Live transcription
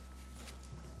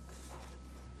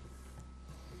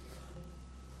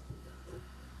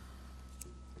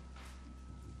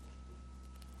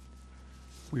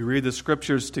We read the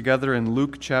scriptures together in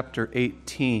Luke chapter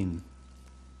 18.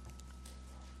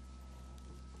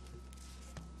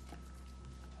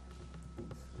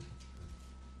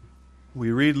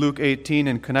 We read Luke 18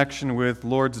 in connection with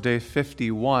Lord's Day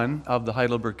 51 of the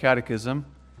Heidelberg Catechism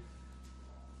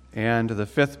and the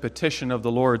fifth petition of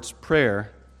the Lord's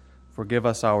Prayer, forgive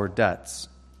us our debts.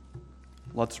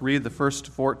 Let's read the first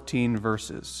 14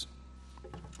 verses.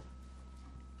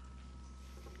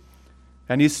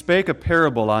 And he spake a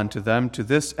parable unto them to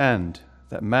this end,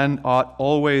 that men ought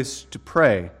always to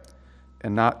pray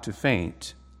and not to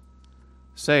faint,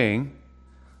 saying,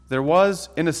 There was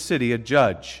in a city a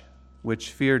judge,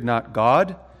 which feared not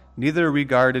God, neither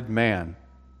regarded man.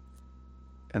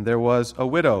 And there was a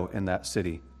widow in that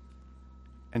city.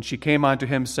 And she came unto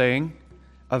him, saying,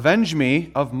 Avenge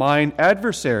me of mine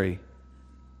adversary.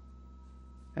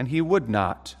 And he would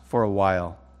not for a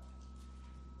while.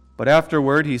 But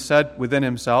afterward he said within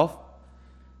himself,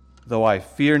 Though I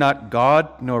fear not God,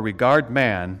 nor regard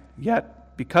man,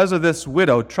 yet because of this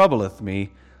widow troubleth me,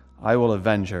 I will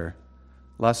avenge her,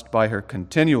 lest by her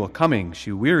continual coming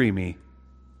she weary me.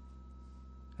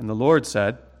 And the Lord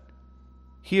said,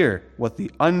 Hear what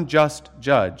the unjust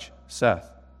judge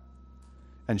saith.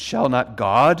 And shall not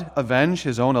God avenge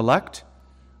his own elect,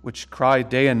 which cry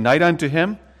day and night unto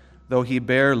him, though he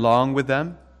bear long with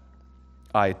them?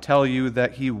 I tell you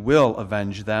that he will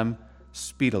avenge them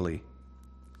speedily.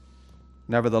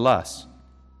 Nevertheless,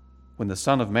 when the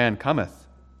Son of Man cometh,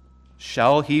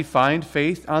 shall he find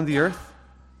faith on the earth?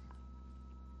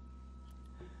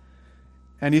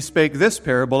 And he spake this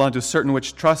parable unto certain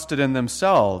which trusted in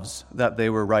themselves that they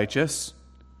were righteous,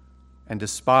 and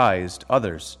despised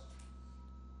others.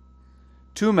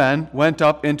 2 men went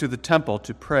up into the temple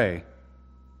to pray,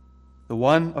 the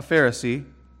one a Pharisee,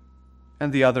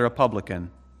 and the other a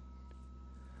publican.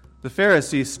 The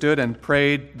Pharisee stood and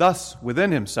prayed thus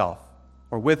within himself,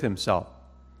 or with himself,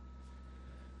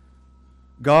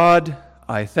 God,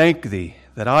 I thank thee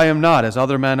that I am not as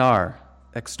other men are,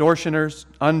 extortioners,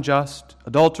 unjust,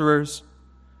 adulterers,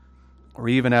 or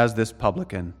even as this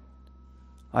publican.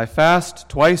 I fast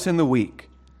twice in the week.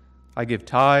 I give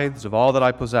tithes of all that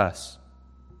I possess.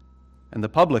 And the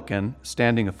publican,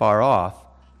 standing afar off,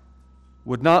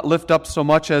 would not lift up so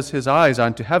much as his eyes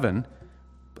unto heaven,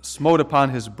 but smote upon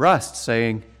his breast,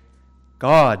 saying,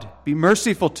 God, be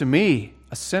merciful to me,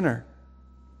 a sinner.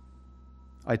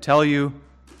 I tell you,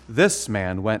 this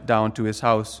man went down to his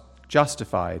house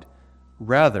justified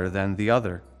rather than the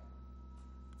other.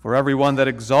 For every one that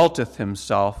exalteth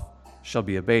himself shall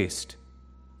be abased,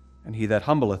 and he that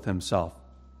humbleth himself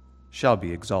shall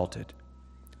be exalted.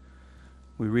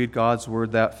 We read God's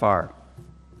word that far.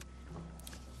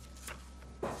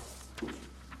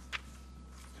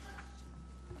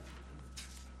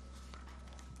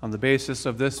 On the basis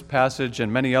of this passage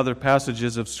and many other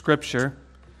passages of Scripture,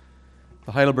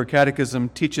 the Heidelberg Catechism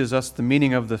teaches us the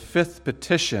meaning of the fifth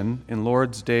petition in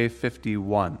Lord's Day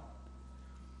 51.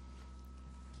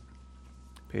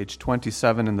 Page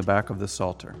 27 in the back of the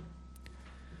Psalter.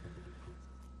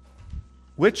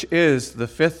 Which is the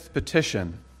fifth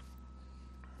petition?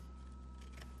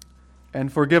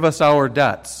 And forgive us our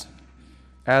debts,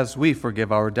 as we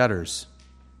forgive our debtors.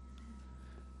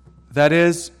 That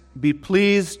is, be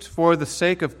pleased for the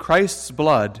sake of Christ's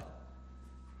blood,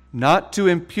 not to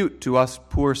impute to us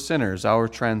poor sinners our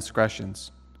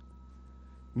transgressions,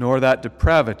 nor that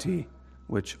depravity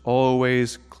which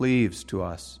always cleaves to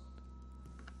us,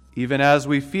 even as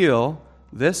we feel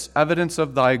this evidence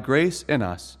of thy grace in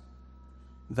us,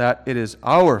 that it is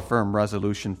our firm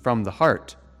resolution from the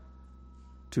heart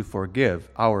to forgive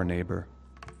our neighbor.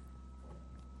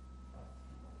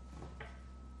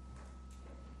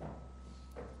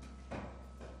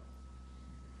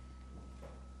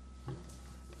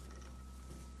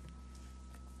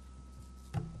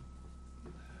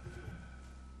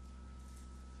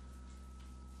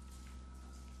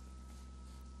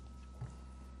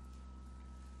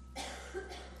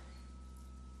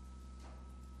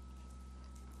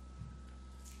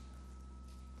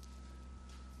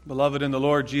 Beloved in the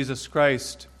Lord Jesus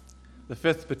Christ, the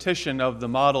fifth petition of the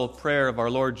model prayer of our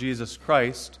Lord Jesus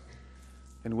Christ,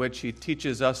 in which he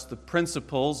teaches us the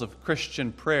principles of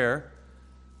Christian prayer,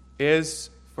 is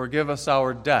forgive us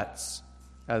our debts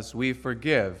as we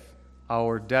forgive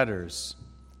our debtors.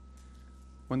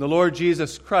 When the Lord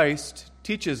Jesus Christ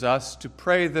teaches us to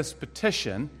pray this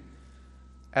petition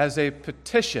as a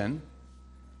petition,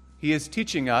 he is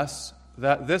teaching us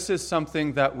that this is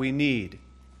something that we need.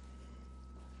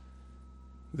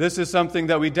 This is something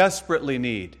that we desperately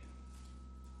need.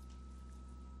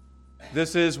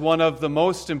 This is one of the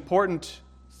most important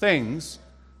things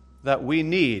that we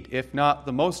need, if not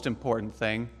the most important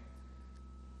thing,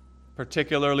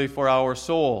 particularly for our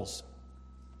souls.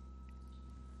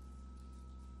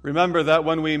 Remember that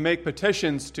when we make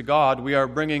petitions to God, we are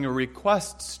bringing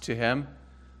requests to Him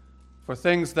for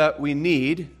things that we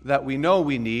need, that we know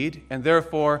we need, and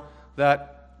therefore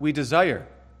that we desire,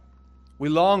 we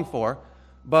long for,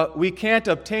 but we can't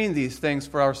obtain these things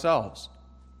for ourselves.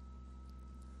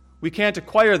 We can't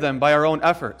acquire them by our own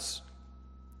efforts.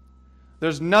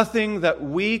 There's nothing that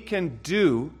we can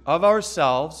do of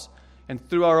ourselves and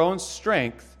through our own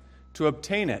strength to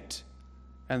obtain it.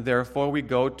 And therefore we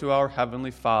go to our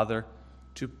Heavenly Father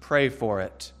to pray for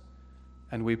it.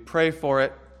 And we pray for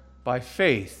it by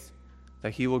faith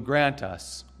that He will grant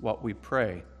us what we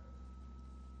pray.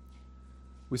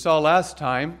 We saw last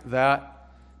time that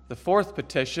the fourth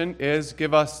petition is,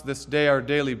 "Give us this day our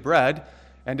daily bread."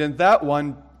 And in that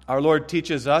one, our Lord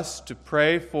teaches us to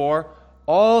pray for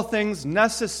all things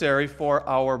necessary for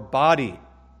our body.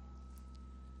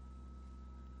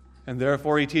 And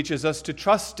therefore He teaches us to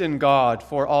trust in God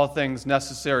for all things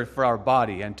necessary for our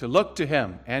body, and to look to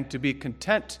Him, and to be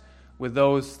content with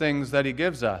those things that He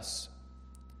gives us.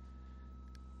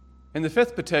 In the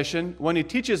fifth petition, when He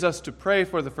teaches us to pray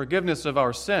for the forgiveness of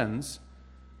our sins,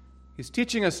 He's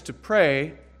teaching us to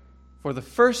pray for the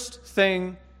first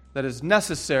thing that is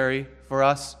necessary for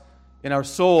us in our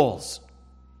souls.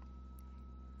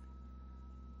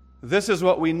 This is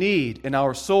what we need in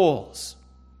our souls.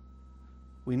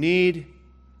 We need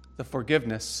the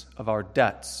forgiveness of our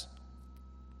debts.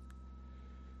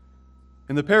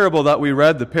 In the parable that we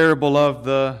read, the parable of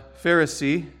the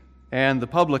Pharisee and the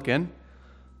publican,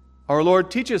 our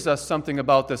Lord teaches us something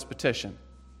about this petition.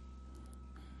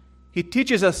 He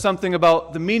teaches us something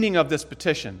about the meaning of this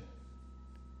petition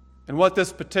and what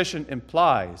this petition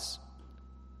implies.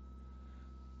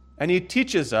 And He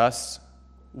teaches us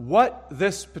what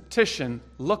this petition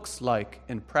looks like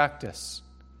in practice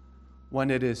when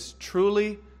it is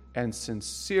truly and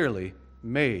sincerely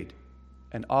made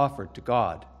and offered to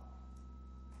God.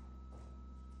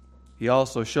 He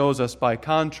also shows us by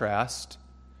contrast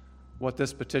what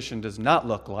this petition does not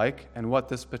look like and what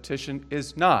this petition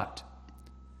is not.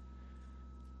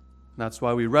 That's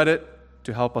why we read it,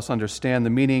 to help us understand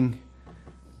the meaning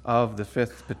of the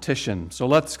fifth petition. So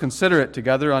let's consider it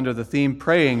together under the theme,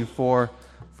 praying for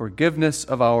forgiveness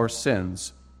of our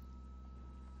sins.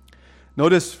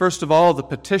 Notice, first of all, the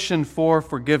petition for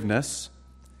forgiveness.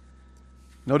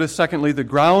 Notice, secondly, the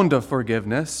ground of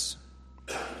forgiveness.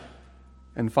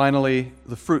 And finally,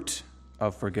 the fruit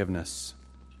of forgiveness.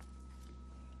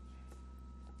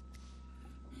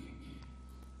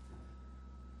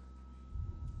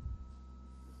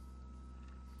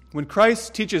 When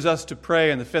Christ teaches us to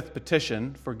pray in the fifth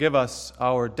petition, "Forgive us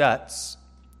our debts,"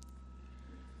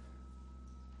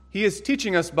 He is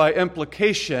teaching us by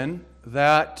implication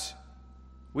that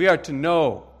we are to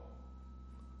know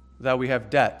that we have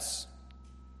debts,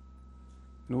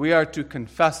 and we are to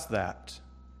confess that.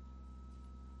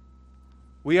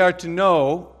 We are to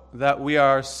know that we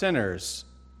are sinners,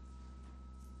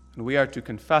 and we are to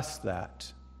confess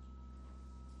that.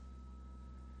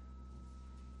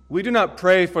 We do not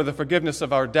pray for the forgiveness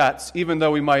of our debts, even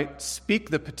though we might speak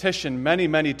the petition many,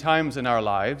 many times in our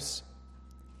lives,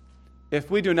 if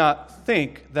we do not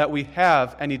think that we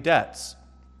have any debts,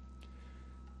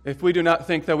 if we do not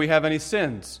think that we have any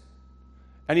sins,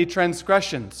 any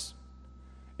transgressions,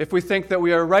 if we think that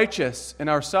we are righteous in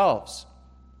ourselves.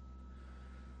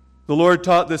 The Lord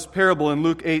taught this parable in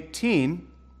Luke 18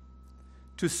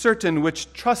 to certain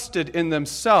which trusted in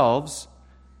themselves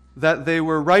that they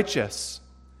were righteous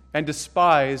and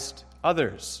despised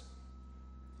others.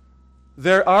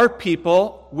 There are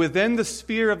people within the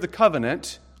sphere of the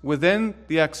covenant, within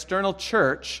the external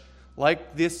church,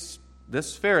 like this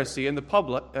Pharisee in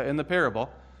the parable,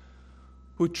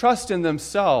 who trust in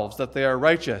themselves that they are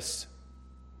righteous.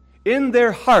 In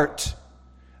their heart,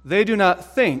 they do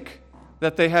not think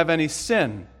that they have any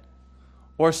sin,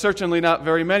 or certainly not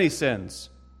very many sins.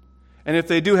 And if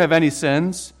they do have any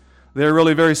sins, they're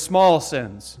really very small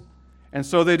sins. And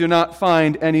so they do not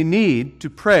find any need to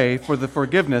pray for the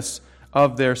forgiveness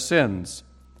of their sins.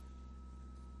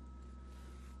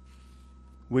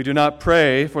 We do not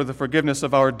pray for the forgiveness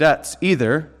of our debts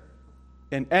either,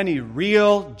 in any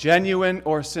real, genuine,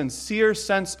 or sincere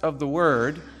sense of the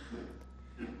word,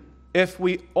 if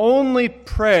we only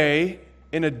pray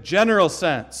in a general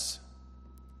sense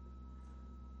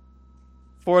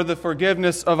for the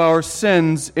forgiveness of our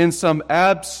sins in some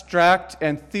abstract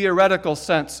and theoretical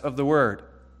sense of the word.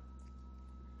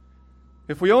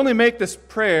 If we only make this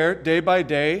prayer day by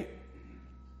day,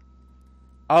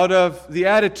 out of the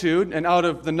attitude and out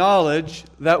of the knowledge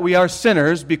that we are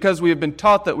sinners because we have been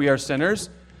taught that we are sinners,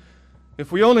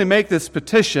 if we only make this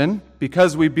petition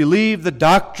because we believe the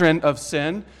doctrine of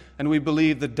sin and we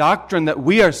believe the doctrine that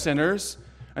we are sinners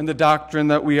and the doctrine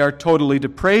that we are totally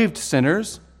depraved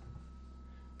sinners,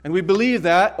 and we believe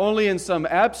that only in some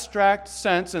abstract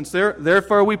sense, and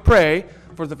therefore we pray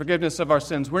for the forgiveness of our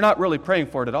sins, we're not really praying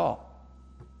for it at all.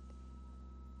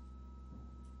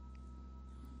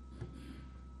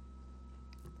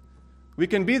 We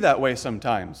can be that way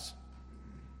sometimes.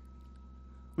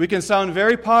 We can sound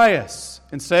very pious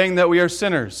in saying that we are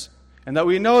sinners and that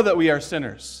we know that we are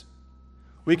sinners.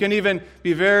 We can even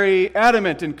be very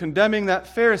adamant in condemning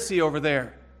that Pharisee over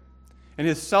there and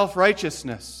his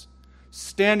self-righteousness,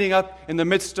 standing up in the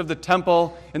midst of the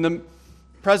temple in the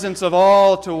presence of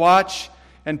all to watch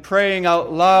and praying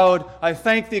out loud, "I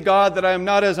thank thee, God, that I am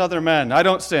not as other men. I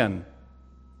don't sin."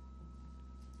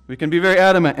 We can be very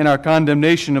adamant in our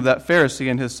condemnation of that Pharisee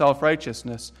and his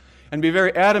self-righteousness, and be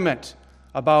very adamant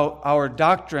about our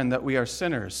doctrine that we are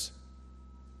sinners.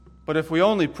 But if we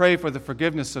only pray for the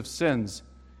forgiveness of sins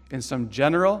in some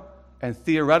general and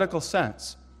theoretical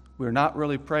sense, we're not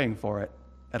really praying for it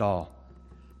at all.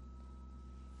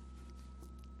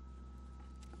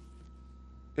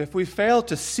 If we fail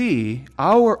to see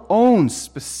our own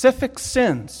specific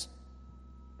sins,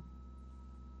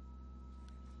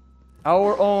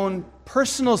 our own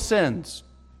personal sins,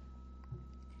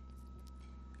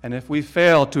 and if we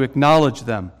fail to acknowledge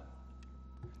them,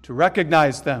 to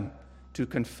recognize them, to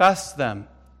confess them,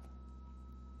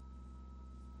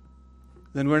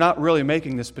 then we're not really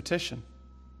making this petition.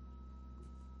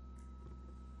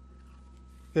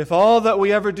 If all that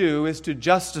we ever do is to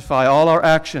justify all our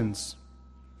actions,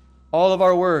 all of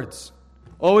our words,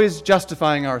 always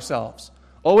justifying ourselves,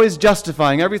 always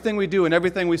justifying everything we do and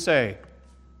everything we say,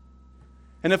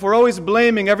 and if we're always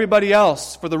blaming everybody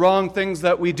else for the wrong things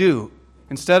that we do,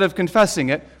 instead of confessing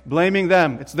it, blaming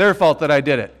them, it's their fault that I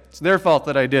did it, it's their fault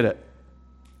that I did it.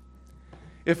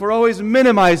 If we're always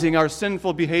minimizing our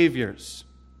sinful behaviors,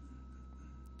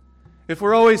 if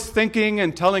we're always thinking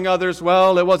and telling others,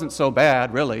 well, it wasn't so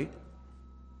bad, really.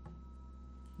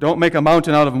 Don't make a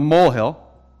mountain out of a molehill.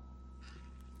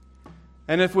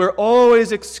 And if we're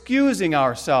always excusing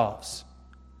ourselves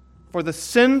for the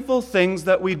sinful things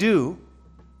that we do,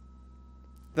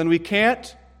 then we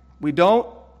can't, we don't,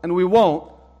 and we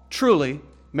won't truly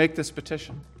make this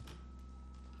petition.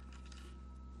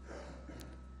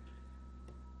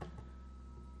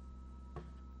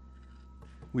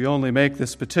 We only make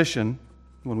this petition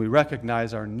when we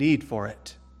recognize our need for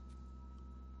it,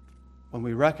 when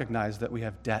we recognize that we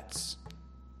have debts,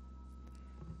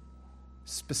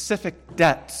 specific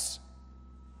debts,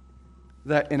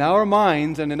 that in our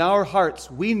minds and in our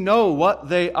hearts we know what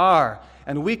they are,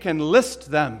 and we can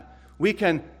list them, we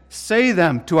can say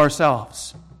them to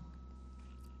ourselves.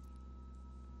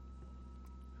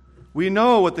 We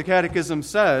know what the Catechism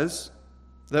says,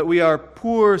 that we are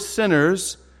poor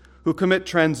sinners who commit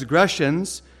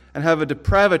transgressions and have a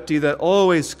depravity that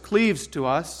always cleaves to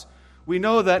us. We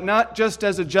know that not just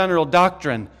as a general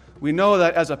doctrine, we know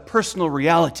that as a personal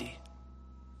reality,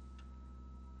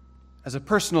 as a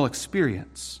personal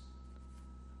experience.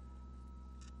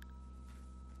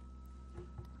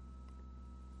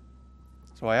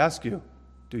 So I ask you,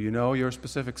 do you know your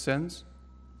specific sins?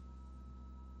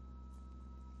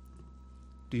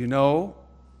 Do you know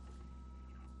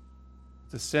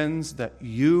the sins that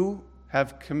you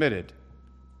have committed,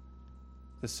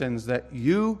 the sins that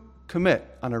you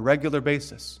commit on a regular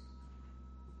basis,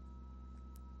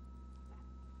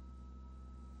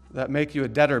 that make you a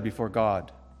debtor before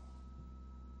God?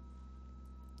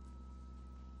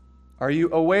 Are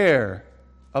you aware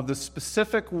of the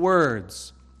specific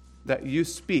words that you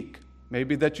speak,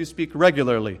 maybe that you speak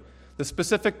regularly, the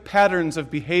specific patterns of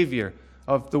behavior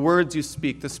of the words you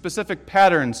speak, the specific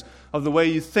patterns of the way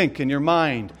you think in your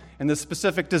mind, and the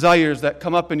specific desires that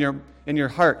come up in your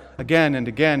heart again and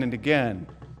again and again?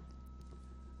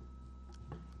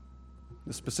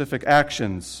 The specific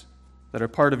actions that are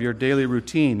part of your daily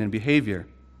routine and behavior.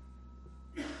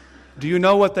 Do you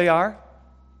know what they are?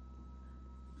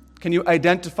 Can you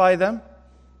identify them?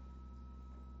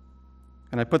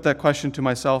 And I put that question to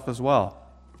myself as well.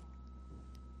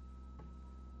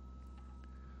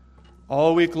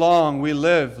 All week long, we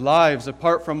live lives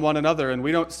apart from one another, and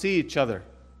we don't see each other.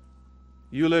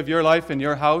 You live your life in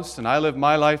your house, and I live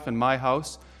my life in my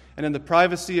house. And in the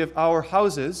privacy of our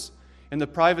houses, in the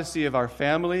privacy of our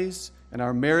families and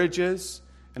our marriages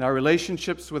and our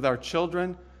relationships with our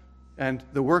children and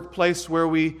the workplace where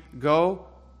we go,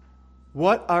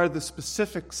 what are the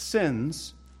specific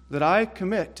sins that I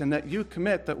commit and that you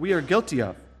commit that we are guilty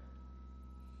of?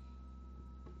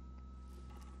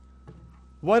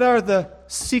 What are the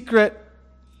secret,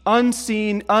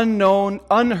 unseen, unknown,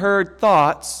 unheard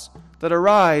thoughts that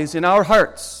arise in our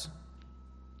hearts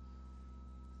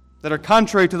that are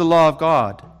contrary to the law of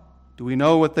God? Do we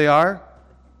know what they are?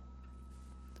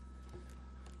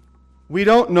 We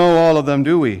don't know all of them,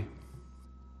 do we?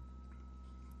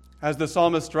 As the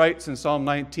psalmist writes in Psalm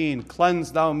 19,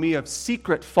 "Cleanse thou me of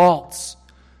secret faults,"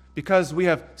 because we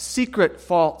have secret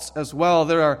faults as well.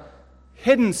 There are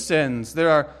hidden sins. There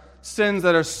are sins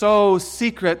that are so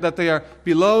secret that they are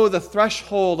below the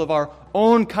threshold of our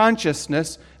own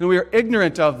consciousness, and we are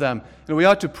ignorant of them. And we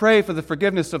ought to pray for the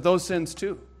forgiveness of those sins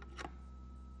too.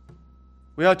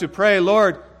 We ought to pray,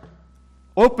 "Lord,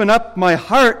 open up my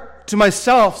heart to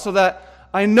myself so that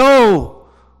I know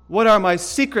what are my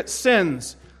secret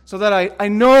sins, so that I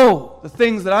know the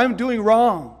things that I'm doing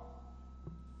wrong,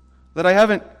 that I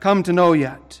haven't come to know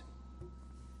yet.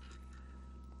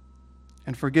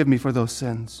 And forgive me for those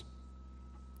sins."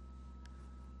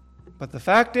 But the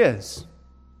fact is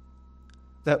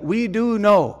that we do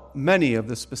know many of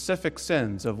the specific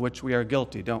sins of which we are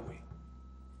guilty, don't we?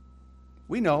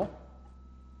 We know.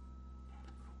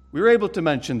 We were able to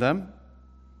mention them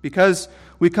because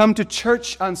we come to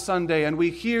church on Sunday and we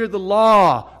hear the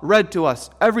law read to us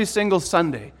every single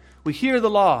Sunday. We hear the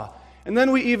law. And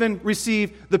then we even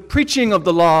receive the preaching of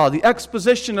the law, the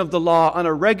exposition of the law on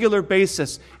a regular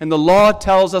basis. And the law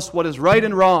tells us what is right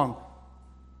and wrong.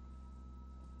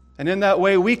 And in that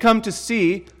way, we come to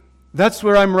see, that's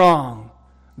where I'm wrong.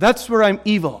 That's where I'm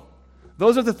evil.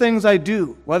 Those are the things I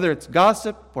do, whether it's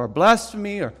gossip or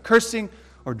blasphemy or cursing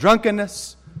or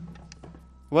drunkenness,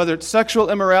 whether it's sexual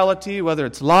immorality, whether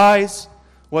it's lies,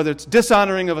 whether it's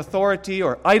dishonoring of authority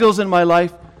or idols in my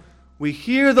life. We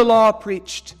hear the law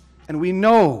preached, and we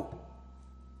know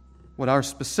what our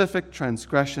specific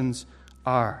transgressions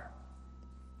are.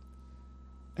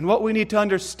 And what we need to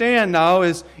understand now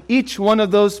is each one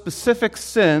of those specific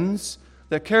sins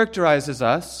that characterizes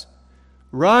us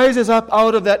rises up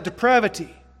out of that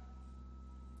depravity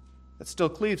that still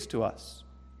cleaves to us.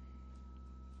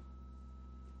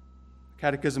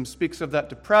 Catechism speaks of that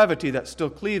depravity that still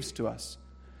cleaves to us.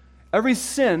 Every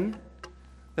sin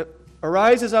that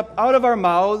arises up out of our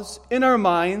mouths, in our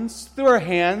minds, through our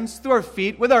hands, through our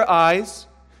feet, with our eyes,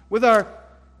 with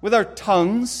our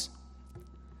tongues,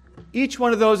 each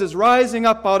one of those is rising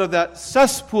up out of that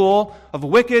cesspool of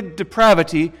wicked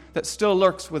depravity that still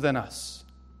lurks within us.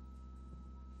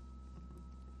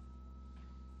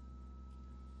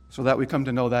 So that we come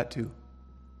to know that too.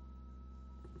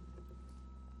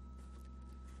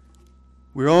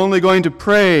 We're only going to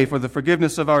pray for the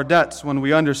forgiveness of our debts when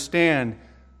we understand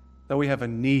that we have a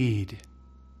need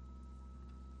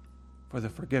for the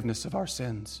forgiveness of our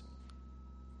sins.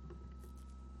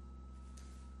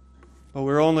 But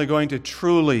we're only going to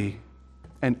truly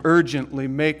and urgently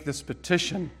make this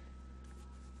petition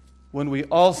when we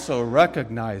also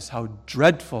recognize how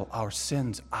dreadful our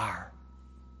sins are.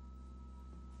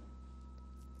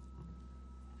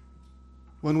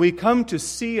 When we come to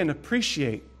see and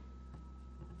appreciate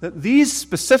that these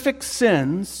specific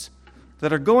sins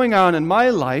that are going on in my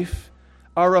life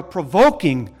are a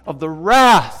provoking of the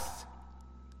wrath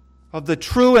of the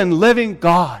true and living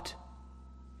God,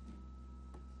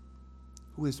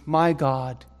 who is my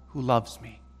God, who loves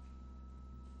me.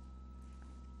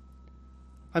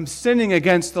 I'm sinning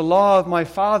against the law of my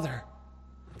Father.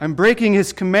 I'm breaking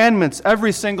His commandments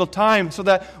every single time, so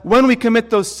that when we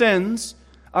commit those sins,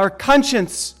 our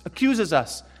conscience accuses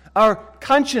us. Our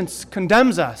conscience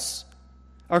condemns us.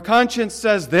 Our conscience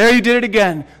says, "There you did it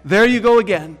again. There you go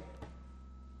again."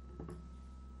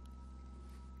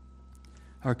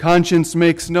 Our conscience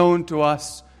makes known to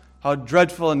us how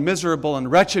dreadful and miserable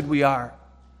and wretched we are,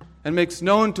 and makes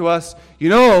known to us, you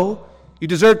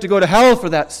deserve to go to hell for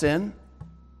that sin.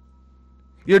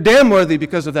 You're damn worthy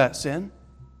because of that sin.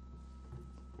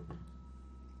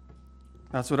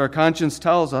 That's what our conscience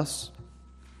tells us.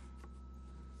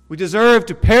 We deserve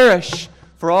to perish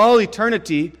for all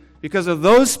eternity because of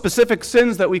those specific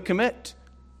sins that we commit.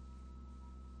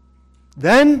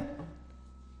 Then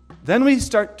we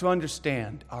start to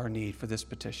understand our need for this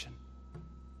petition.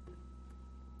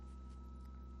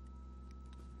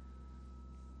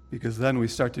 Because then we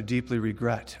start to deeply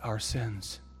regret our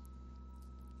sins.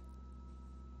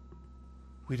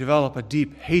 We develop a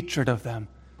deep hatred of them,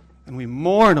 and we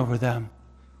mourn over them.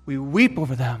 We weep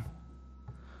over them.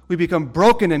 We become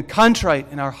broken and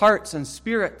contrite in our hearts and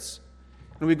spirits.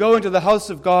 And we go into the house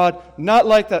of God not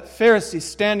like that Pharisee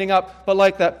standing up, but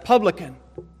like that publican.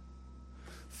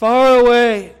 Far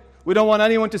away, We don't want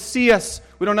anyone to see us.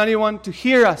 We don't want anyone to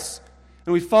hear us.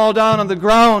 And we fall down on the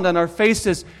ground on our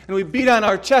faces and we beat on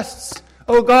our chests.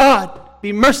 Oh God,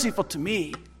 be merciful to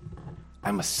me.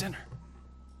 I'm a sinner.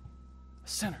 A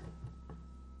sinner.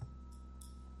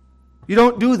 You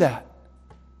don't do that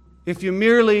if you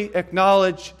merely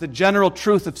acknowledge the general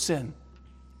truth of sin.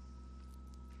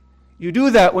 You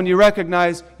do that when you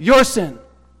recognize your sin,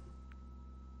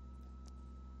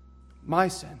 my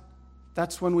sin.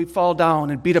 That's when we fall down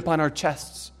and beat upon our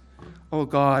chests. Oh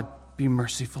God, be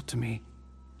merciful to me.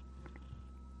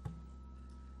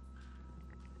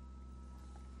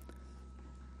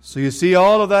 So you see,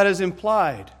 all of that is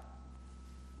implied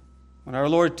when our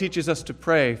Lord teaches us to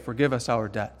pray, forgive us our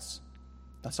debts.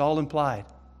 That's all implied.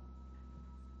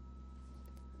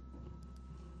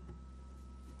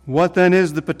 What then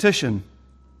is the petition?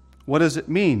 What does it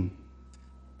mean?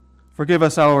 Forgive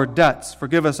us our debts.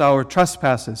 Forgive us our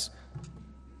trespasses.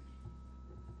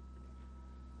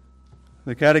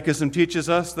 The Catechism teaches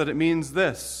us that it means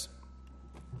this: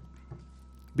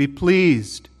 be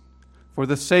pleased, for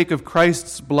the sake of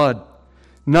Christ's blood,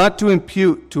 not to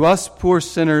impute to us poor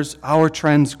sinners our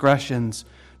transgressions,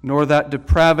 nor that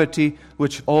depravity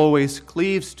which always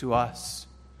cleaves to us.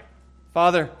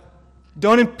 Father,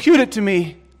 don't impute it to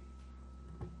me.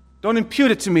 Don't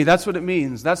impute it to me. That's what it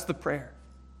means. That's the prayer.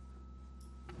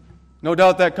 No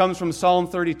doubt that comes from Psalm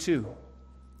 32.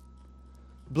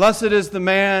 Blessed is the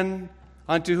man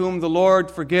unto whom the Lord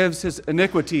forgives his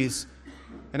iniquities,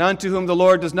 and unto whom the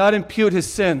Lord does not impute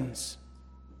his sins.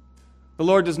 The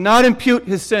Lord does not impute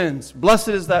his sins. Blessed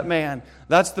is that man.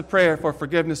 That's the prayer for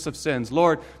forgiveness of sins.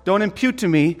 Lord, don't impute to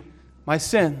me my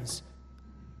sins.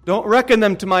 Don't reckon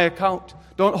them to my account.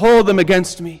 Don't hold them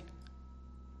against me.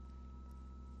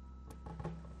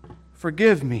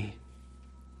 Forgive me.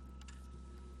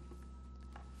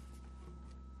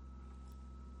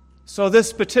 So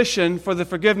this petition for the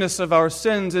forgiveness of our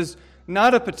sins is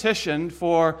not a petition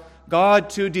for God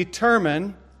to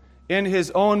determine in His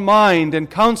own mind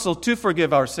and counsel to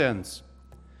forgive our sins.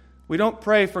 We don't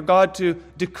pray for God to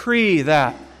decree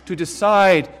that, to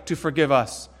decide to forgive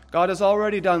us. God has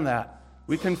already done that.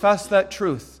 We confess that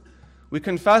truth. We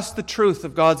confess the truth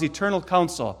of God's eternal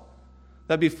counsel,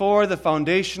 that before the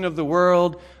foundation of the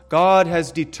world, God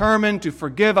has determined to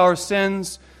forgive our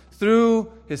sins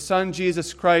through His Son,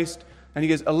 Jesus Christ, and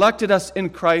He has elected us in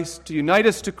Christ to unite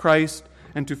us to Christ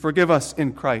and to forgive us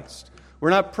in Christ. We're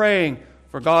not praying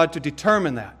for God to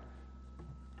determine that.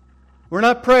 We're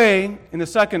not praying, in the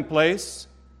second place,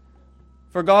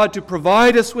 for God to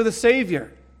provide us with a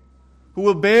Savior who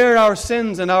will bear our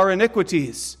sins and our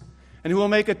iniquities, and who will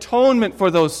make atonement for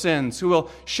those sins, who will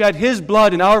shed His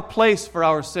blood in our place for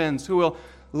our sins, who will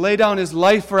lay down His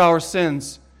life for our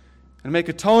sins, and make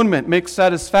atonement, make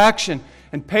satisfaction,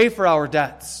 and pay for our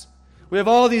debts. We have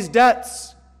all these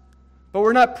debts, but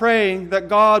we're not praying that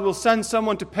God will send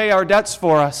someone to pay our debts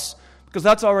for us, because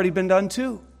that's already been done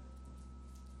too.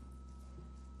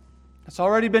 That's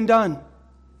already been done.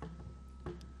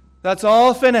 That's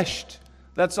all finished.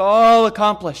 That's all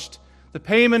accomplished. The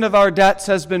payment of our debts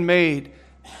has been made.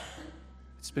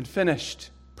 It's been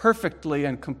finished perfectly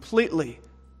and completely,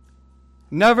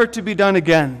 never to be done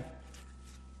again.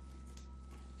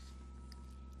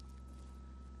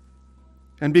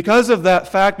 And because of that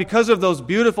fact, because of those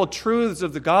beautiful truths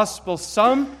of the gospel,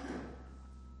 some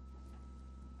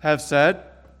have said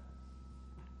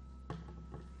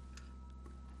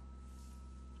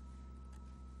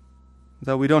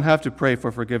that we don't have to pray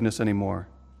for forgiveness anymore.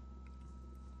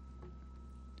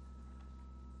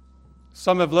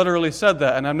 Some have literally said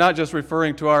that, and I'm not just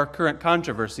referring to our current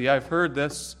controversy. I've heard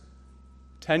this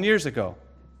 10 years ago.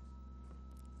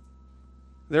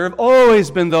 There have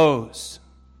always been those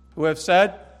who have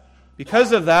said,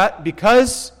 because of that,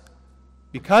 because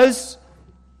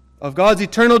of God's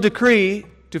eternal decree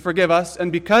to forgive us,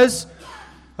 and because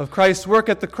of Christ's work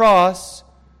at the cross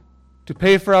to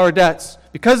pay for our debts,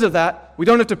 because of that, we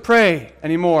don't have to pray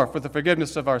anymore for the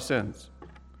forgiveness of our sins.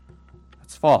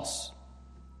 That's false.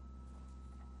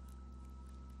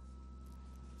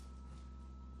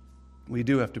 We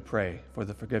do have to pray for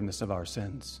the forgiveness of our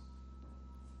sins.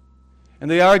 And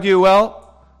they argue, well,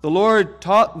 the Lord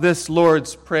taught this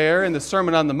Lord's Prayer in the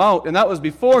Sermon on the Mount, and that was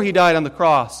before He died on the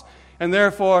cross. And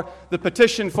therefore, the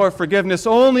petition for forgiveness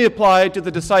only applied to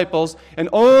the disciples and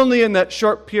only in that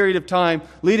short period of time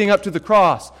leading up to the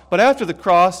cross. But after the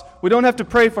cross, we don't have to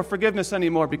pray for forgiveness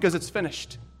anymore because it's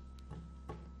finished.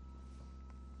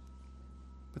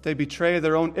 But they betray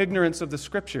their own ignorance of the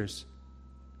Scriptures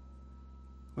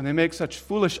when they make such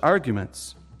foolish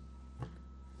arguments.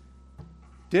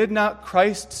 Did not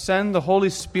Christ send the Holy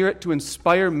Spirit to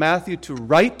inspire Matthew to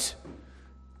write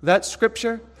that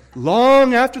Scripture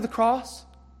long after the cross?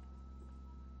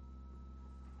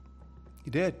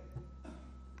 He did.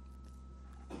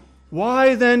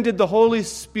 Why then did the Holy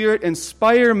Spirit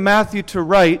inspire Matthew to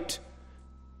write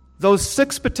those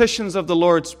 6 petitions of the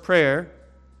Lord's Prayer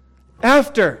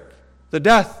after the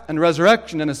death and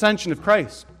resurrection and ascension of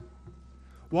Christ?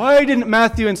 Why didn't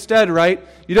Matthew instead write,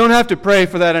 you don't have to pray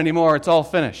for that anymore, it's all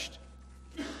finished?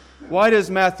 Why does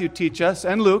Matthew teach us,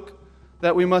 and Luke,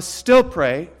 that we must still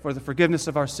pray for the forgiveness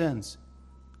of our sins?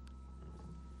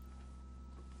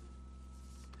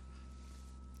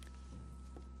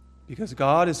 Because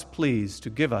God is pleased to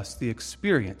give us the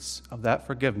experience of that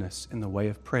forgiveness in the way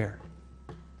of prayer.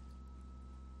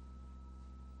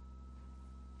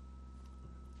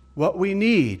 What we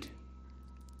need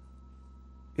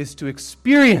is to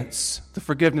experience the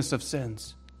forgiveness of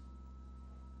sins.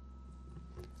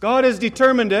 God has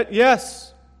determined it,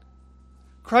 yes.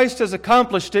 Christ has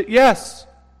accomplished it, yes.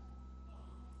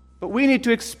 But we need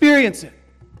to experience it.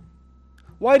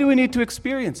 Why do we need to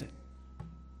experience it?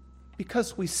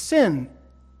 Because we sin.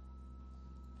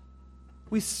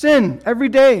 We sin every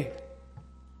day.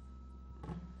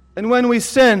 And when we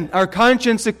sin, our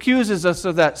conscience accuses us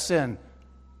of that sin.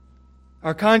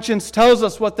 Our conscience tells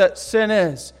us what that sin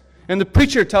is. And the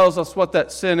preacher tells us what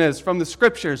that sin is from the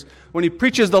Scriptures when he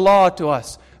preaches the law to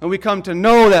us. And we come to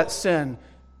know that sin.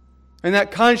 And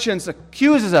that conscience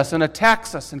accuses us and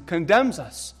attacks us and condemns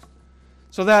us.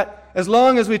 So that as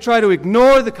long as we try to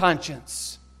ignore the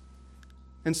conscience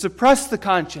and suppress the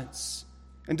conscience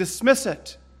and dismiss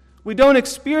it, we don't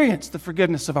experience the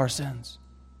forgiveness of our sins.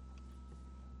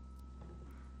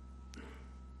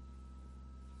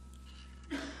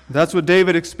 That's what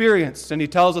David experienced, and he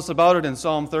tells us about it in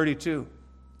Psalm 32.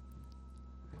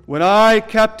 When I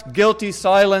kept guilty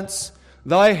silence,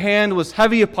 thy hand was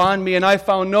heavy upon me, and I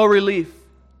found no relief.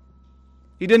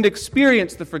 He didn't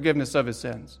experience the forgiveness of his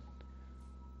sins.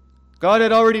 God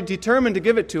had already determined to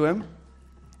give it to him.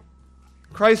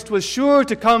 Christ was sure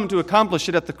to come to accomplish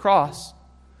it at the cross,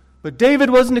 but David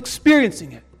wasn't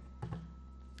experiencing it.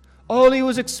 All he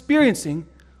was experiencing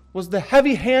was the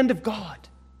heavy hand of God.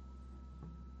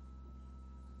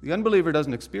 The unbeliever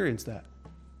doesn't experience that.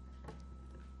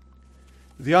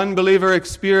 The unbeliever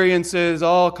experiences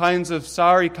all kinds of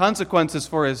sorry consequences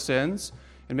for his sins,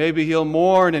 and maybe he'll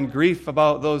mourn in grief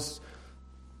about those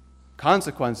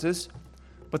consequences.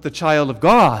 But the child of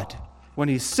God, when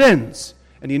he sins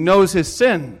and he knows his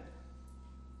sin,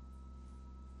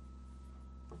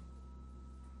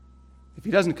 if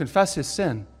he doesn't confess his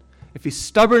sin, if he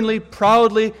stubbornly,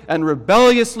 proudly, and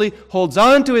rebelliously holds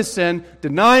on to his sin,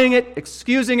 denying it,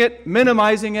 excusing it,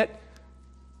 minimizing it,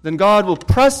 then God will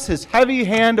press his heavy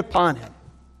hand upon him.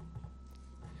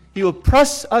 He will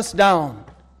press us down.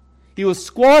 He will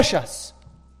squash us.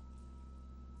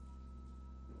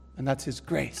 And that's his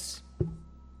grace,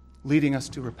 leading us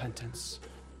to repentance,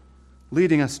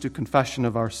 leading us to confession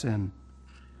of our sin,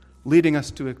 leading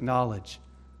us to acknowledge,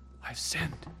 I've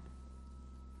sinned.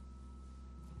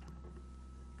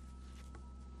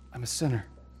 I'm a sinner.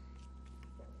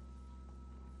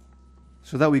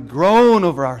 So that we groan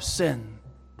over our sin.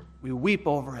 We weep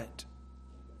over it.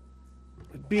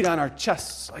 We beat on our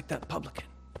chests like that publican.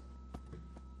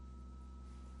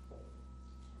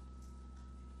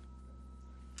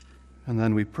 And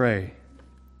then we pray,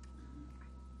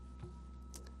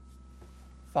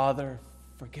 Father,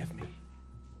 forgive me.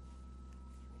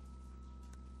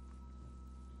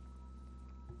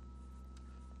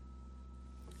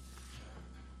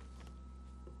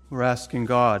 We're asking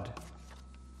God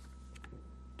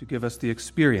to give us the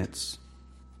experience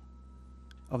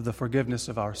of the forgiveness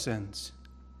of our sins.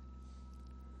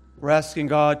 We're asking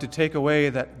God to take away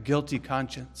that guilty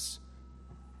conscience,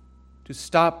 to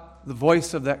stop the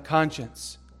voice of that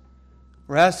conscience.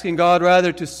 We're asking God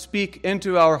rather to speak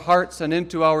into our hearts and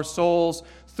into our souls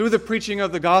through the preaching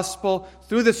of the gospel,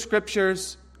 through the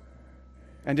Scriptures,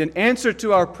 and in answer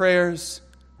to our prayers,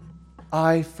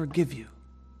 I forgive you.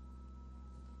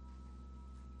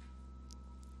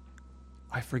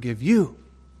 I forgive you.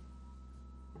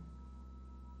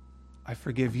 I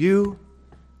forgive you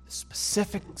the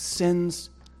specific sins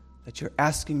that you're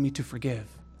asking me to forgive.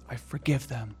 I forgive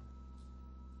them.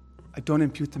 I don't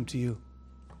impute them to you.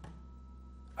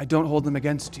 I don't hold them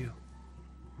against you.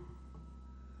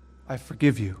 I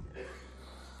forgive you.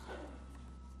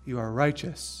 You are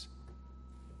righteous.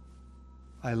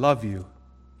 I love you.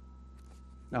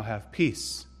 Now have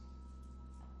peace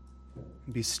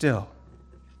and be still.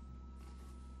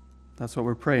 That's what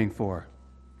we're praying for.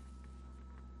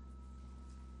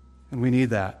 And we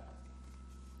need that.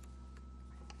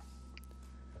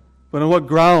 But on what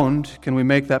ground can we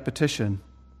make that petition?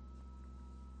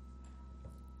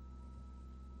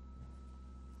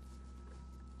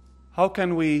 how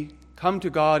can we come to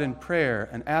God in prayer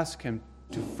and ask Him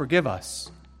to forgive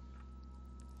us?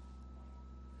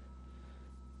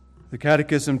 The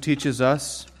Catechism teaches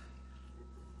us,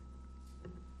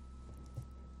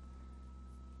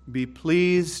 be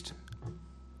pleased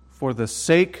for the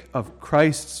sake of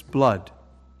Christ's blood.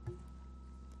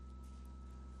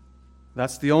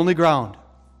 That's the only ground.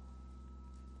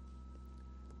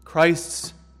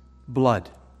 Christ's blood.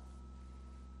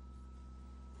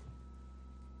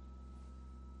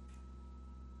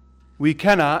 We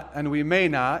cannot and we may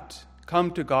not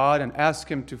come to God and ask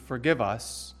Him to forgive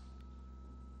us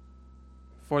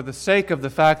for the sake of the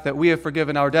fact that we have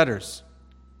forgiven our debtors.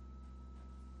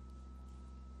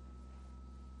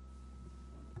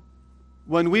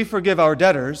 When we forgive our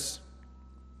debtors,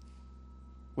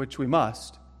 which we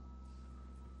must,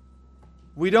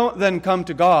 we don't then come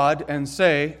to God and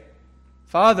say,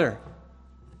 Father,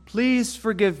 please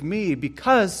forgive me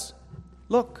because,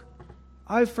 look,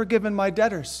 I've forgiven my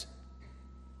debtors.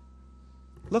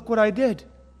 Look what I did.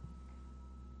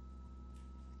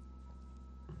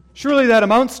 Surely that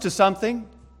amounts to something.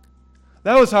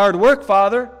 That was hard work,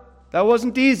 Father. That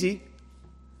wasn't easy.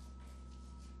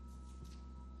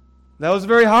 That was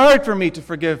very hard for me to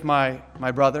forgive my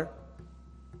brother.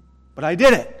 But I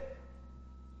did it.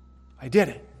 I did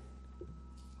it.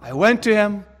 I went to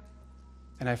him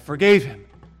and I forgave him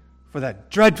for that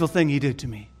dreadful thing he did to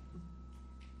me.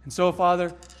 And so,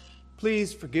 Father,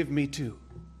 please forgive me too.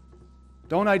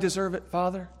 Don't I deserve it,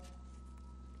 Father?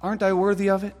 Aren't I worthy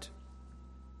of it?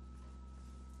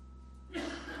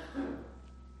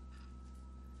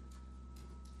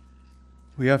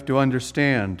 We have to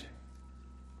understand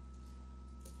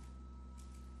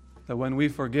that when we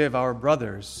forgive our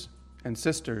brothers and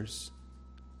sisters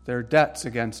their debts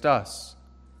against us,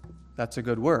 that's a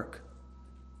good work.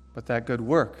 But that good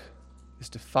work is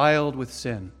defiled with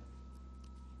sin.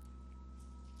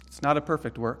 It's not a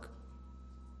perfect work.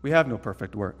 We have no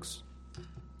perfect works.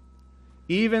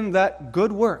 Even that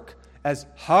good work, as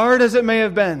hard as it may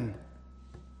have been,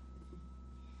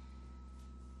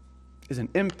 is an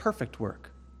imperfect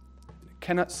work. It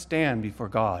cannot stand before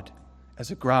God as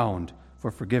a ground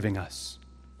for forgiving us.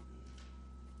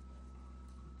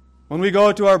 When we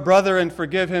go to our brother and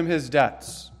forgive him his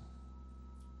debts,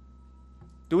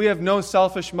 do we have no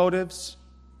selfish motives?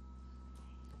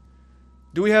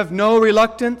 Do we have no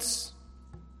reluctance?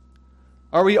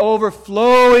 Are we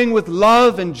overflowing with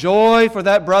love and joy for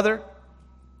that brother,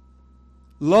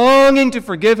 longing to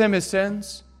forgive him his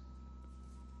sins,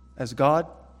 as God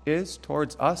is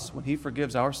towards us when He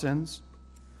forgives our sins?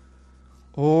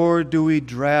 Or do we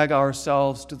drag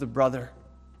ourselves to the brother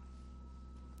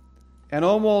and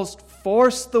almost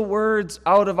force the words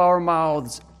out of our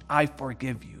mouths, I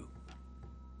forgive you?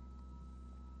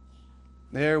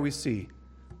 There we see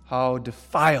how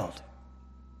defiled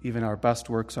even our best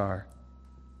works are.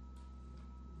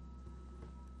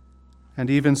 And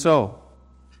even so,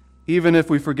 even if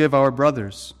we forgive our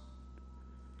brothers,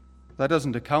 that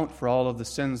doesn't account for all of the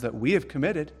sins that we have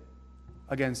committed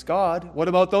against God. What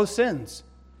about those sins?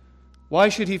 Why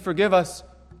should He forgive us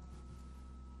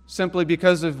simply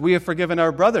because we have forgiven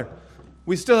our brother?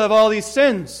 We still have all these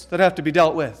sins that have to be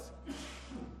dealt with.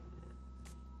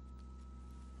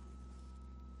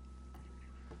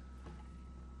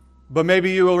 But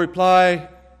maybe you will reply,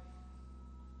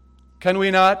 can we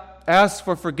not ask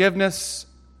for forgiveness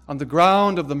on the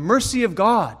ground of the mercy of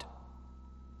God?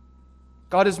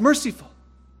 God is merciful.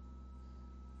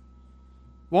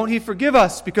 Won't He forgive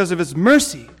us because of His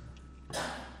mercy?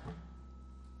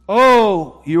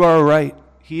 Oh, you are right.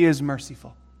 He is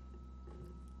merciful.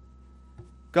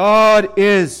 God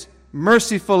is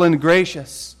merciful and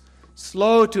gracious,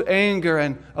 slow to anger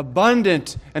and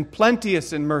abundant and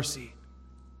plenteous in mercy.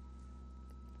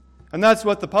 And that's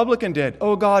what the publican did.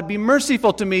 Oh God, be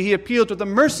merciful to me. He appealed to the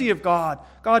mercy of God.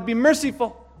 God, be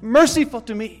merciful, merciful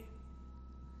to me.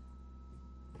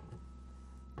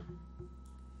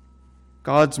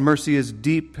 God's mercy is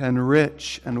deep and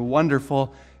rich and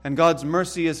wonderful, and God's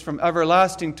mercy is from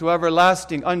everlasting to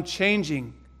everlasting,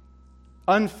 unchanging,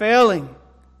 unfailing.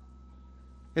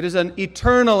 It is an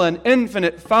eternal and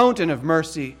infinite fountain of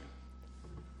mercy.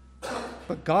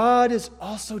 But God is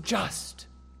also just.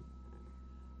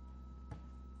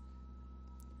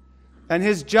 And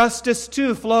His justice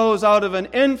too flows out of an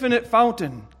infinite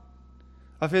fountain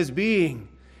of His being.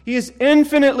 He is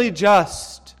infinitely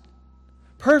just,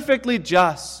 perfectly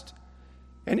just.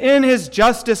 And in His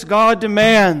justice, God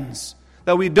demands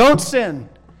that we don't sin.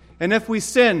 And if we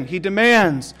sin, He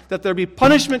demands that there be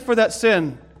punishment for that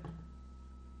sin.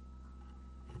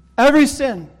 Every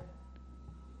sin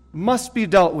must be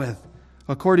dealt with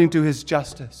according to His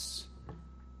justice.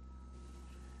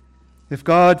 If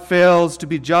God fails to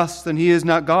be just, then he is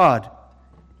not God.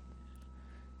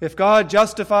 If God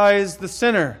justifies the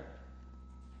sinner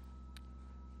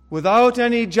without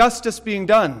any justice being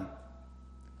done,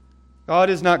 God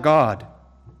is not God.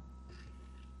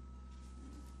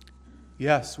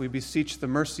 Yes, we beseech the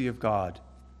mercy of God,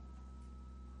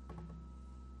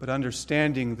 but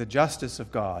understanding the justice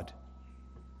of God,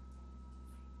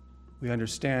 we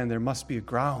understand there must be a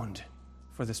ground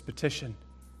for this petition.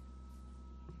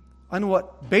 On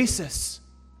what basis?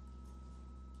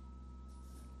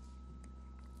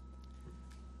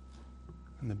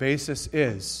 And the basis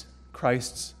is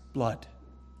Christ's blood.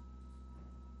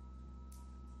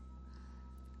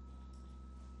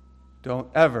 Don't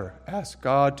ever ask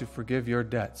God to forgive your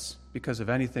debts because of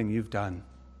anything you've done.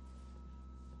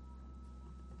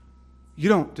 You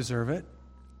don't deserve it.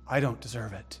 I don't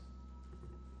deserve it.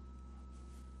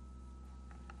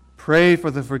 Pray for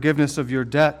the forgiveness of your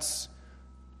debts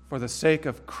for the sake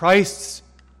of Christ's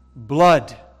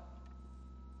blood.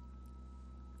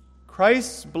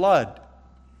 Christ's blood.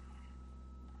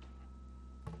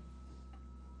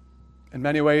 In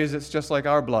many ways, it's just like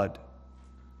our blood.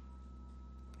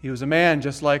 He was a man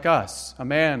just like us, a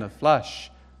man of flesh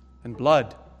and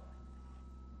blood.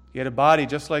 He had a body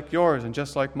just like yours and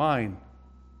just like mine.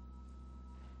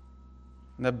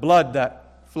 And the blood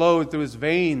that flowed through his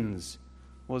veins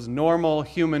was normal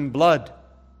human blood.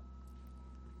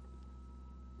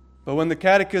 But when the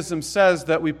Catechism says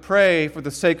that we pray for the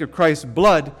sake of Christ's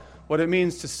blood, what it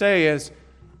means to say is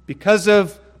because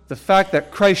of the fact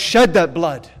that Christ shed that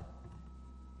blood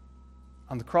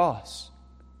on the cross.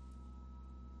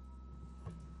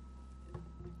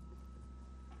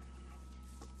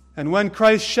 And when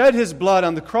Christ shed his blood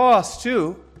on the cross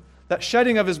too, that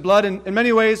shedding of his blood in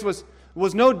many ways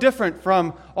was no different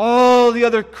from all the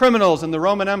other criminals in the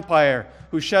Roman Empire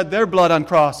who shed their blood on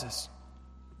crosses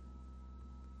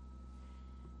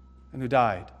and who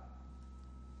died.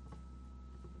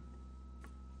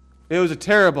 It was a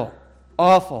terrible,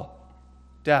 awful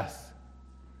death.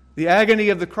 The agony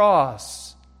of the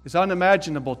cross is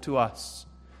unimaginable to us.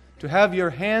 To have your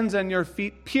hands and your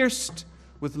feet pierced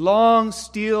with long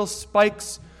steel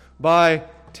spikes by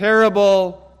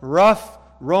terrible, rough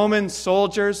Roman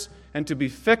soldiers, and to be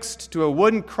fixed to a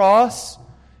wooden cross,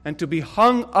 and to be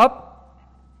hung up,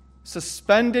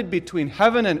 suspended between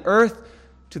heaven and earth,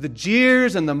 to the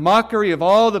jeers and the mockery of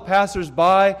all the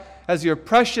passers-by, as your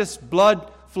precious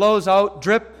blood flows out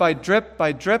drip by drip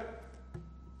by drip.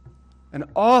 An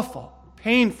awful,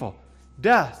 painful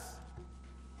death.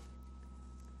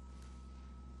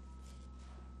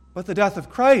 But the death of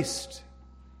Christ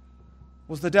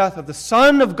was the death of the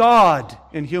Son of God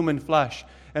in human flesh,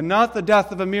 and not the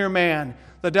death of a mere man,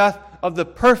 the death of the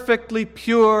perfectly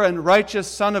pure and righteous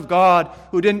Son of God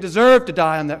who didn't deserve to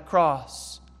die on that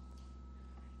cross,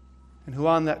 and who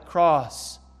on that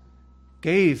cross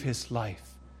gave his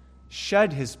life,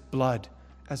 shed his blood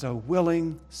as a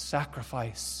willing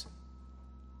sacrifice.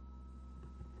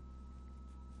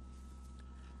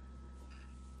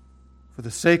 For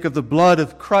the sake of the blood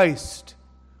of Christ,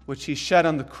 which he shed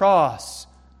on the cross,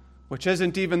 which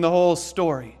isn't even the whole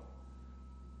story,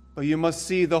 but you must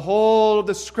see the whole of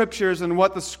the Scriptures and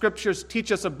what the Scriptures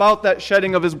teach us about that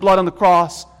shedding of his blood on the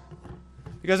cross.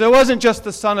 Because it wasn't just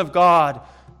the Son of God,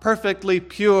 perfectly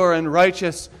pure and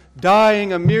righteous,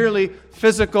 dying a merely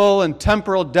physical and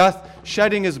temporal death,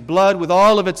 shedding his blood with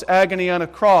all of its agony on a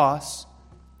cross.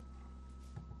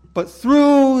 But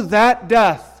through that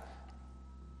death,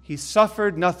 he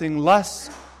suffered nothing less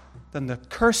than the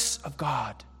curse of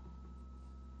God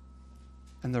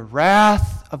and the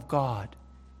wrath of God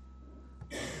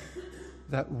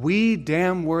that we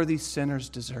damn worthy sinners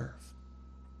deserve.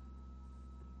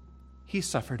 He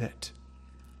suffered it.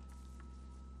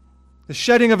 The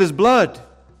shedding of his blood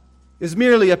is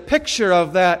merely a picture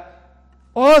of that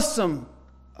awesome,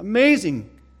 amazing,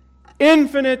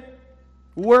 infinite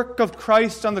work of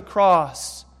Christ on the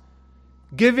cross.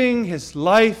 Giving his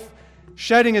life,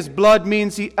 shedding his blood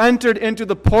means he entered into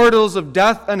the portals of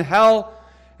death and hell,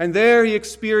 and there he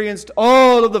experienced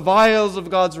all of the vials of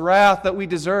God's wrath that we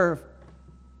deserve.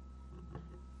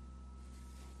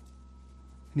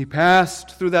 And he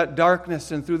passed through that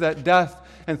darkness and through that death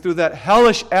and through that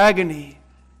hellish agony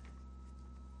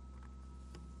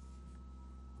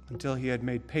until he had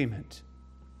made payment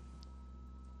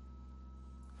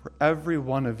for every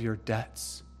one of your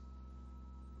debts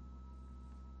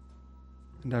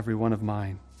and every one of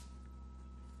mine.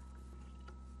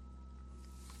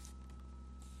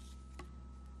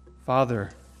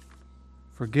 Father,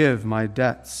 forgive my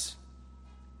debts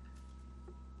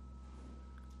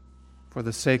for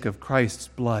the sake of Christ's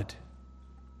blood,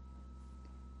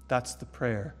 That's the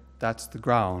prayer. That's the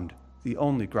ground, the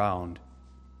only ground.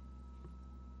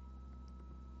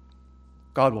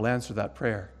 God will answer that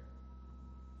prayer.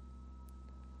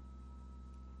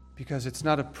 Because it's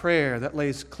not a prayer that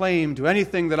lays claim to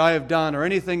anything that I have done or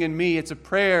anything in me. It's a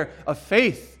prayer of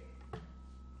faith.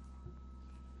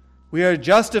 We are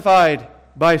justified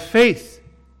by faith.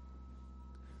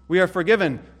 We are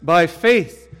forgiven by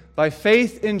faith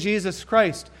in Jesus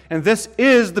Christ. And this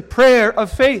is the prayer of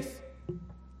faith.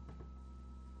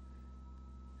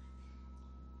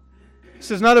 This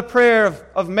is not a prayer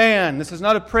of man. This is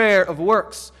not a prayer of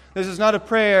works. This is not a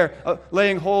prayer of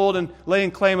laying hold and laying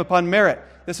claim upon merit.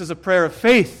 This is a prayer of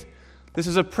faith. This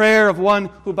is a prayer of one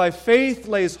who by faith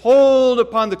lays hold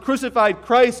upon the crucified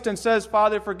Christ and says,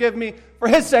 Father, forgive me for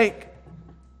His sake.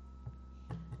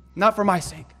 Not for my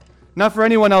sake. Not for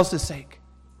anyone else's sake.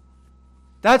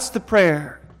 That's the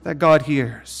prayer that God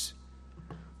hears.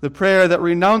 The prayer that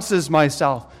renounces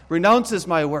myself, renounces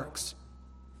my works,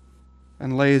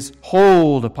 and lays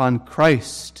hold upon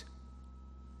Christ.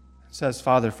 And says,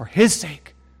 Father, for His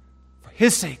sake,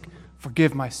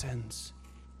 forgive my sins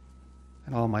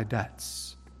and all my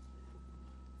debts.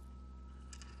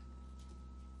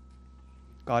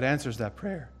 God answers that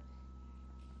prayer.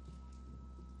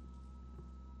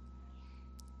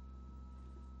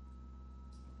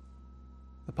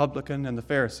 The publican and the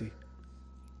Pharisee.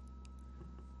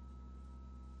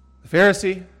 The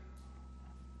Pharisee,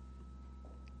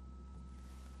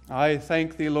 I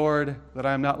thank thee, Lord, that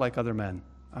I am not like other men.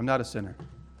 I'm not a sinner.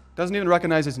 Doesn't even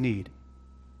recognize his need,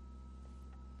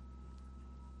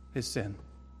 his sin.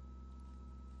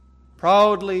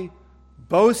 Proudly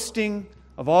boasting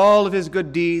of all of his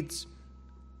good deeds.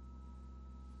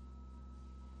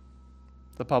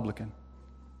 The publican,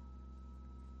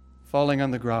 falling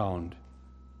on the ground,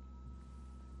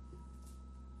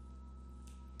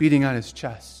 beating on his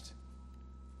chest.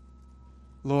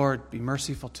 Lord, be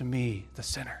merciful to me, the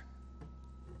sinner.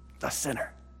 The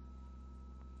sinner.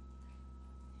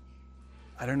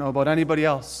 I don't know about anybody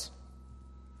else,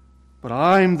 but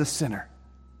I'm the sinner.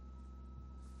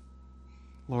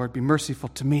 Lord, be merciful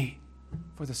to me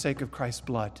for the sake of Christ's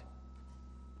blood.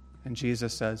 And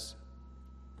Jesus says,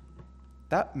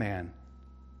 that man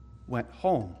went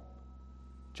home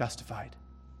justified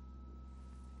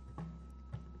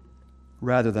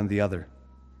rather than the other.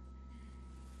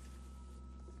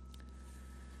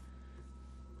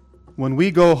 When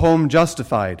we go home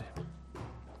justified,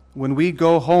 when we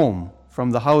go home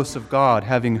from the house of God,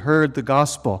 having heard the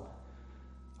gospel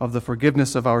of the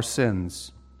forgiveness of our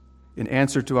sins in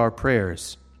answer to our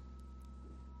prayers,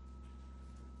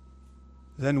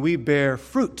 then we bear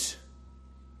fruit.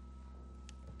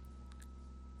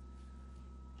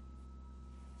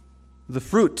 The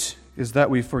fruit is that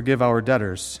we forgive our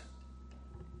debtors.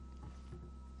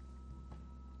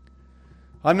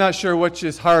 I'm not sure which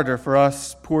is harder for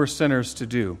us poor sinners to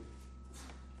do.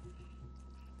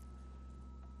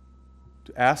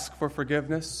 To ask for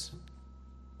forgiveness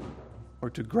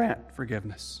or to grant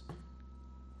forgiveness.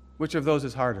 Which of those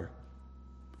is harder?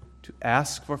 To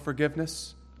ask for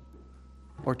forgiveness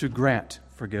or to grant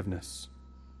forgiveness?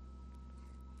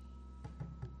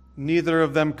 Neither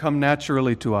of them come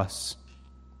naturally to us.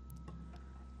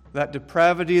 That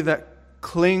depravity that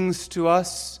clings to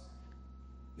us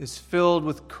is filled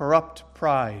with corrupt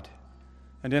pride.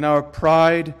 And in our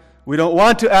pride, we don't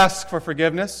want to ask for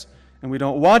forgiveness, and we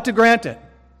don't want to grant it.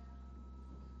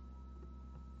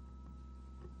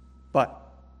 But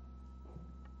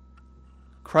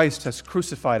Christ has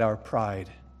crucified our pride.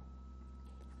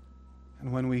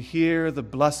 And when we hear the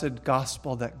blessed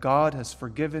gospel that God has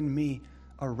forgiven me,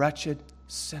 a wretched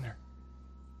sinner,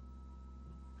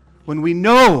 when we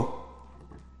know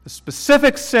the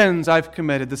specific sins I've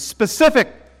committed, the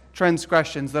specific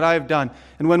transgressions that I've done,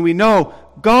 and when we know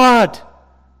God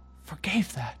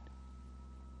forgave that.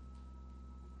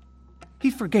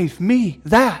 He forgave me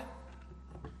that.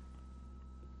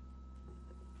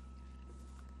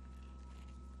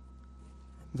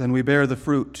 Then we bear the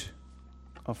fruit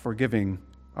of forgiving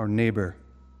our neighbor.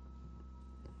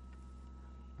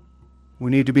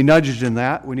 We need to be nudged in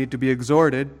that. We need to be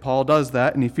exhorted. Paul does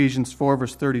that in Ephesians 4,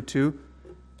 verse 32,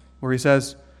 where he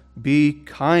says, be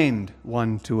kind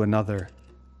one to another,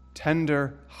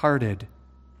 tender-hearted,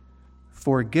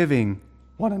 forgiving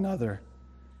one another,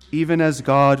 even as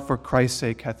God for Christ's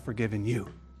sake hath forgiven you.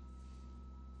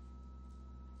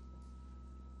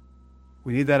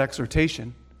 We need that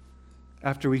exhortation.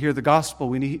 After we hear the gospel,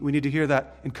 we need to hear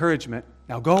that encouragement.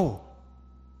 Now go.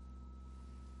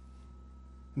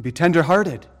 And be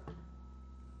tender-hearted.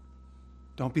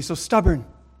 Don't be so stubborn.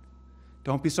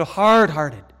 Don't be so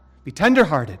hard-hearted. Be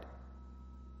tender-hearted.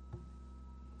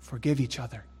 forgive each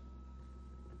other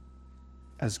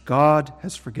as God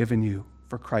has forgiven you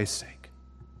for Christ's sake.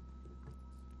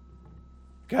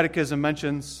 Catechism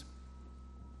mentions,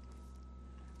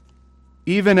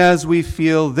 even as we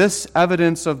feel this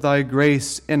evidence of thy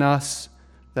grace in us,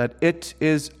 that it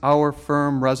is our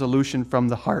firm resolution from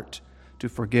the heart to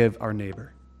forgive our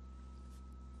neighbor.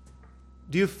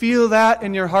 Do you feel that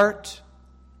in your heart?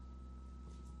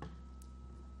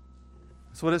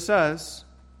 That's what it says.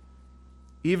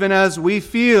 Even as we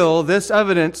feel this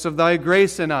evidence of thy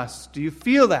grace in us. Do you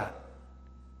feel that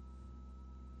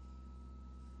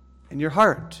in your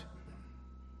heart?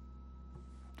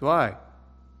 Do I?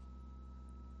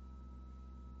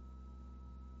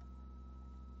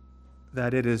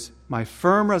 That it is my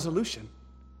firm resolution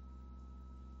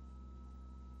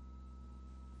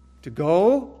to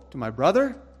go to my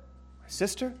brother, my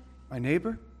sister, my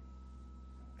neighbor,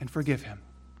 and forgive him.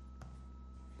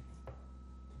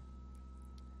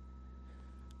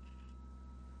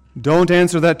 Don't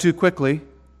answer that too quickly.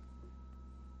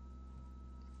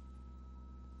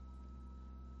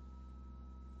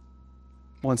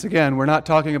 Once again, we're not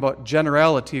talking about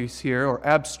generalities here or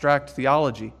abstract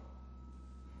theology.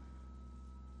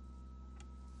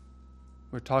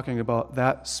 We're talking about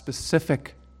that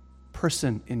specific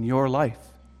person in your life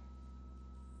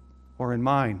or in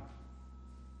mine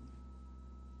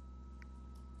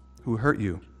who hurt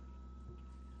you,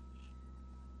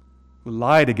 who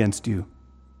lied against you,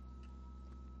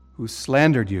 who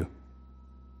slandered you,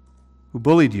 who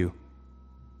bullied you,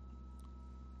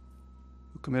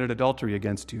 who committed adultery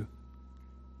against you.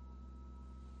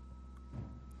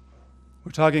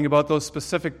 We're talking about those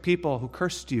specific people who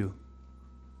cursed you,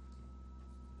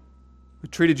 who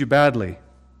treated you badly,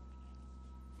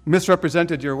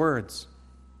 misrepresented your words.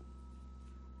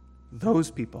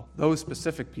 Those people, those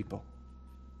specific people.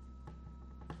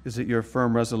 Is it your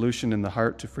firm resolution in the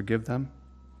heart to forgive them?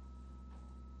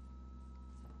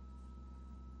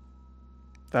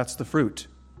 That's the fruit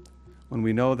when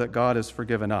we know that God has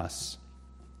forgiven us.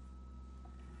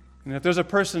 And if there's a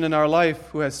person in our life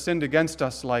who has sinned against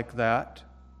us like that,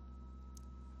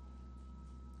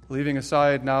 leaving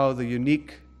aside now the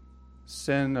unique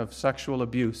sin of sexual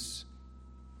abuse,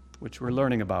 which we're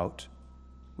learning about,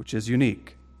 which is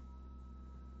unique.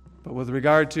 But with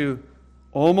regard to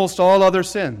almost all other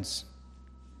sins,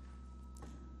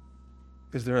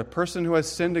 is there a person who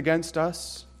has sinned against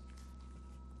us?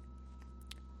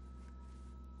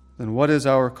 Then what is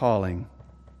our calling?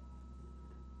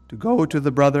 To go to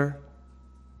the brother,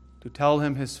 to tell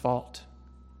him his fault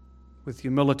with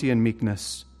humility and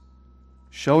meekness,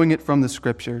 showing it from the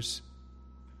Scriptures,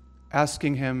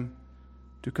 asking him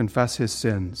to confess his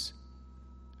sins,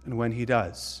 and when he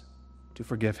does, to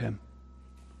forgive him.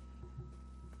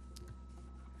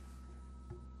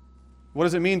 What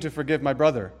does it mean to forgive my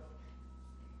brother?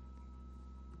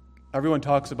 Everyone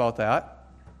talks about that.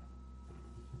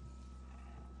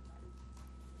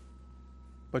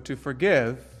 But to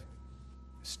forgive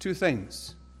is two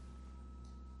things.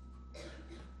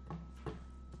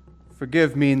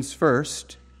 Forgive means,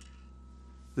 first,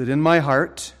 that in my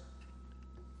heart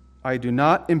I do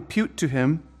not impute to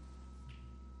him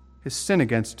his sin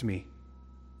against me.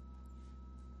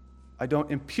 I don't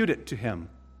impute it to him.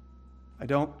 I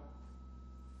don't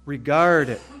regard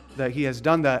it that he has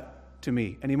done that to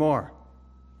me anymore.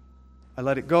 I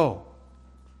let it go.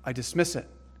 I dismiss it.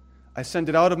 I send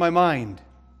it out of my mind.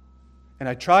 And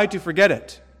I try to forget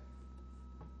it.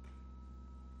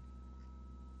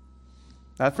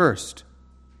 That first.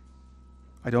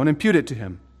 I don't impute it to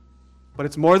him. But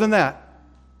it's more than that.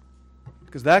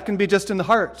 Because that can be just in the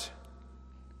heart.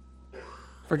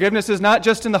 Forgiveness is not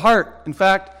just in the heart. In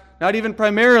fact, not even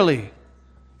primarily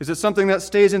is it something that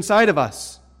stays inside of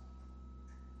us.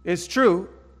 It's true,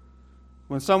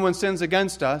 when someone sins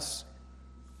against us,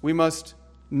 we must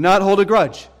not hold a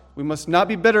grudge. We must not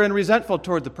be bitter and resentful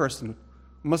toward the person.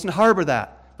 We mustn't harbor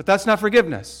that. But that's not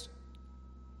forgiveness.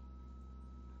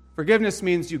 Forgiveness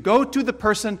means you go to the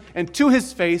person and to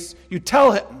his face, you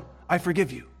tell him, I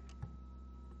forgive you.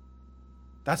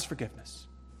 That's forgiveness.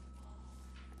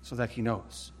 So that he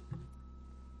knows.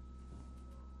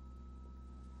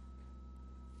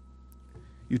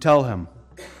 You tell him,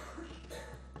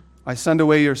 I send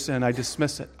away your sin, I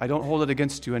dismiss it, I don't hold it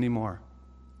against you anymore.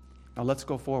 Now let's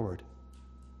go forward.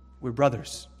 We're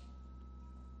brothers.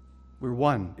 We're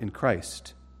one in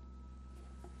Christ.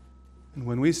 And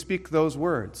when we speak those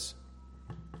words,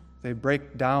 they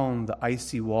break down the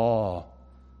icy wall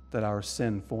that our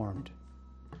sin formed.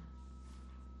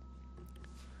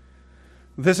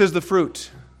 This is the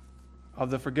fruit of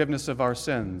the forgiveness of our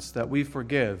sins, that we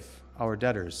forgive our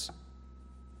debtors.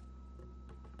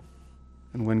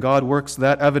 And when God works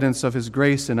that evidence of His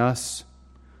grace in us,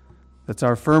 that's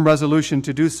our firm resolution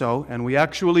to do so, and we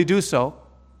actually do so,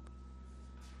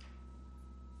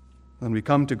 then we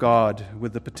come to God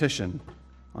with the petition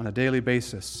on a daily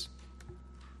basis: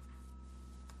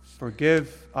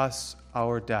 forgive us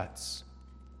our debts,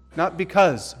 not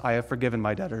because I have forgiven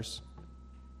my debtors,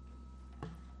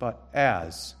 but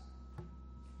as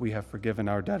we have forgiven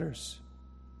our debtors.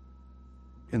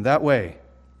 In that way,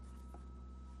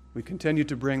 we continue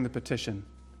to bring the petition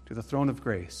to the throne of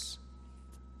grace,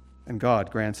 and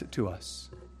God grants it to us.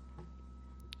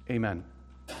 Amen.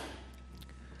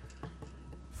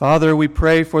 Father, we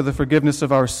pray for the forgiveness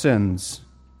of our sins,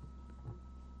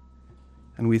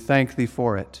 and we thank Thee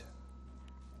for it.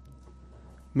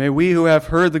 May we who have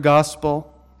heard the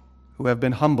gospel, who have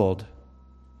been humbled,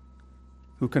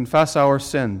 who confess our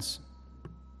sins,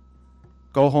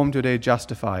 go home today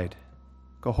justified.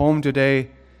 Go home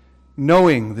today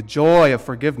knowing the joy of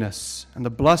forgiveness and the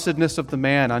blessedness of the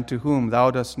man unto whom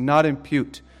Thou dost not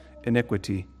impute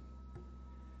iniquity.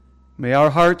 May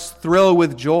our hearts thrill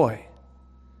with joy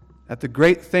at the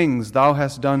great things Thou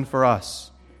hast done for us.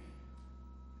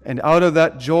 And out of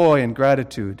that joy and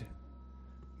gratitude,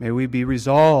 may we be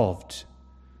resolved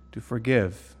to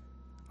forgive